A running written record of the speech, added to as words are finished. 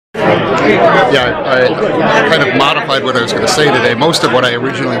Yeah, I kind of modified what I was going to say today. Most of what I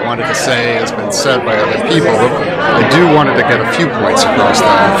originally wanted to say has been said by other people, but I do wanted to get a few points across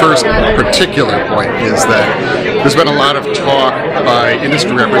that. The first particular point is that there's been a lot of talk by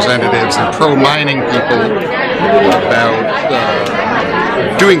industry representatives and pro-mining people about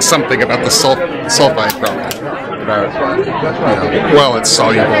doing something about the sulfide problem. About, well, it's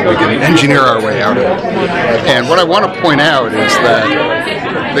soluble, we can engineer our way out of it. And what I want to point out is that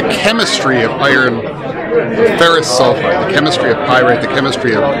the chemistry of iron ferrous sulfide, the chemistry of pyrite, the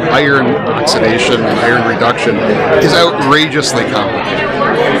chemistry of iron oxidation and iron reduction is outrageously complicated.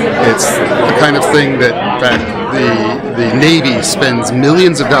 It's the kind of thing that, in fact, the Navy spends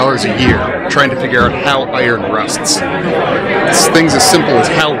millions of dollars a year trying to figure out how iron rusts. It's things as simple as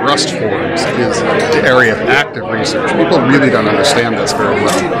how rust forms is the area of active research. People really don't understand this very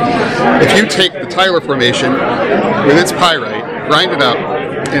well. If you take the Tyler Formation with its pyrite, grind it up,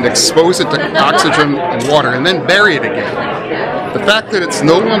 and expose it to oxygen and water, and then bury it again, the fact that it's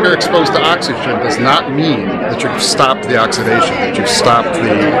no longer exposed to oxygen does not mean that you've stopped the oxidation, that you've stopped the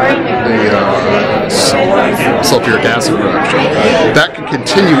sulfuric acid production. That can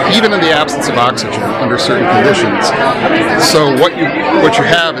continue even in the absence of oxygen under certain conditions. So what you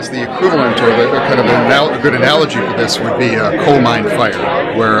have is the equivalent, or the kind of a good analogy for this would be a coal mine fire,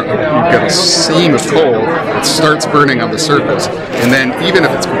 where you get a seam of coal, it starts burning on the surface, and then even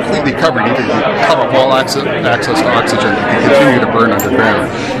if it's completely covered, either you cut off all access to oxygen, you can continue to burn underground.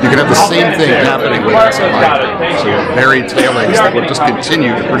 You can have the same thing happening with acid mine. So you have buried tailings that will just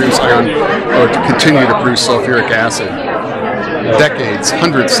continue to produce iron, or to continue to produce sulfuric acid decades,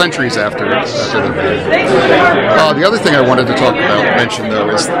 hundreds, centuries after they're buried. The other thing I wanted to mention though,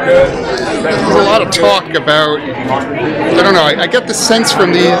 is there's a lot of talk about, I don't know, I get the sense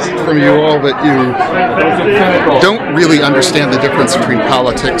from you all that you don't really understand the difference between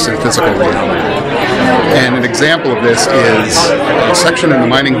politics and physical reality. And an example of this is a section in the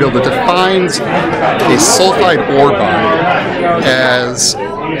mining bill that defines a sulfide ore body as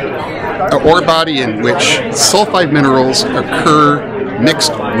an ore body in which sulfide minerals occur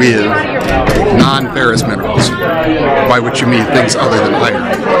mixed with non-ferrous minerals, by which you mean things other than iron.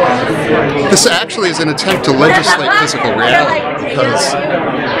 This actually is an attempt to legislate physical reality, because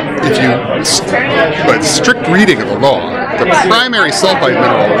by strict reading of the law, the primary sulfide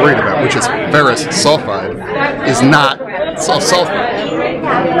mineral we're worried about, which is ferrous sulfide, is not sulfur.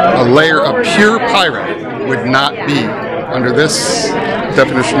 A layer of pure pyrite would not be, under this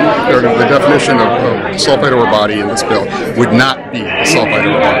definition, or the definition of sulfide ore body in this bill, would not be a sulfide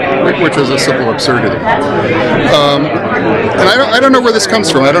ore body, which is a simple absurdity. And I don't know where this comes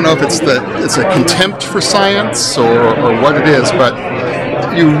from. I don't know if it's a contempt for science or what it is, but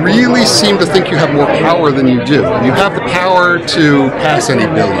you really seem to think you have more power than you do. You have the power to pass any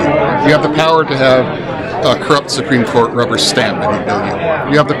bill you want. You have the power to have a corrupt Supreme Court rubber stamp any bill you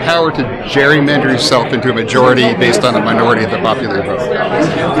want. You have the power to gerrymander yourself into a majority based on a minority of the popular vote.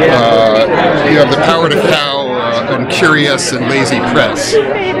 You have the power to cow an curious and lazy press.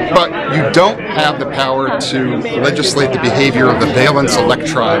 But you don't have the power to legislate the behavior of the valence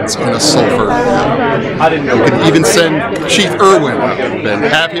electrons in a sulfur atom. You can even send Chief Erwin up and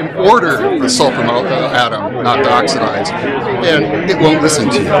have him order the sulfur atom not to oxidize, and it won't listen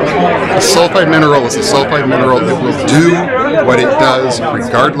to you. A sulfide mineral is a sulfide mineral. It will do what it does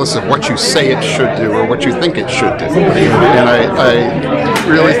regardless of what you say it should do or what you think it should do. And I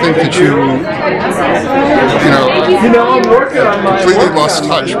really think that I'm completely lost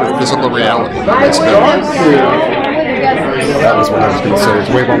touch with physical reality. That was what I was going to say. It's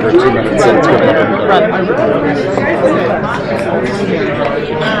way longer than 2 minutes, so it's good.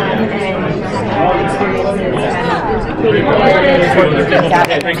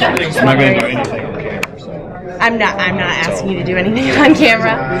 I'm not going to do anything on camera. I'm not asking you to do anything on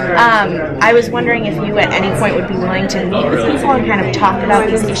camera. I was wondering if you at any point would be willing to meet with people and kind of talk about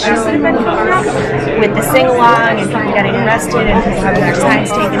these issues that have been coming up with the sing-along and people getting arrested and people having their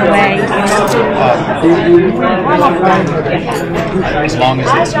signs taken away. As long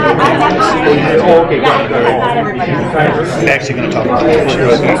as it's I'm actually going to talk about the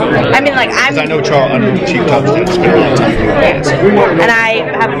issues. I mean, I know Chief Tubbs did spend a lot of time doing that. And I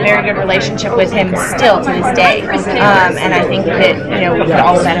have a very good relationship with him still to this day. And I think that we could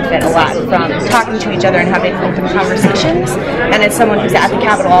all benefit a lot from talking to each other and having open conversations. And as someone who's at the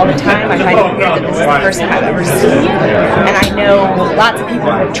Capitol all the time, I find it weird that this is the first time I've ever seen you. And I know lots of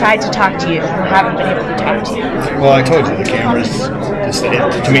people who have tried to talk to you who haven't been able to talk to you. Well, I told you the cameras.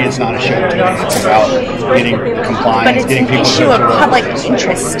 To me, it's not a show. To me, it's about getting compliance, but it's getting people. But it's an issue of public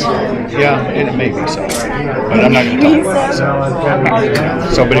interest. Yeah, it may be so. but I'm not going to talk about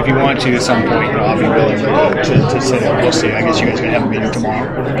it. So, but if you want to at some point, I'll be willing to sit down. We'll see. I guess you guys are going to have a meeting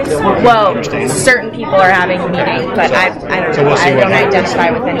tomorrow. Well, certain people are having a meeting, but I don't know. I don't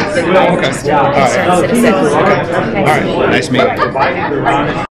identify with any city. I'm just a concerned citizen. All right. Nice meeting.